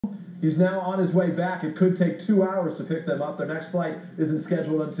He's now on his way back. It could take 2 hours to pick them up. Their next flight isn't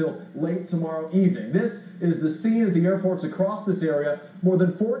scheduled until late tomorrow evening. This is the scene at the airports across this area. More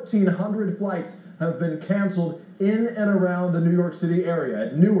than 1,400 flights have been canceled in and around the New York City area,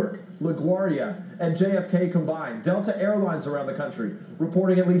 at Newark, LaGuardia, and JFK combined. Delta Airlines around the country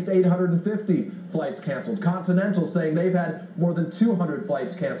reporting at least 850 flights canceled. Continental saying they've had more than 200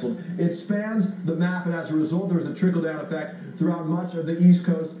 flights canceled. It spans the map, and as a result, there's a trickle-down effect throughout much of the East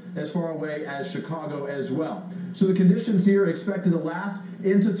Coast, as far away as Chicago as well. So the conditions here are expected to last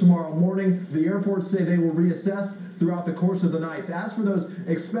into tomorrow morning. The airports say they will reassess throughout the course of the night. As for those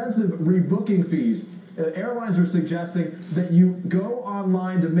expensive rebooking fees, airlines are suggesting that you go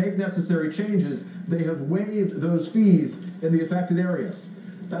online to make necessary changes. They have waived those fees in the affected areas.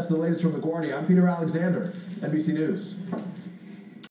 That's the latest from LaGuardia. I'm Peter Alexander, NBC News.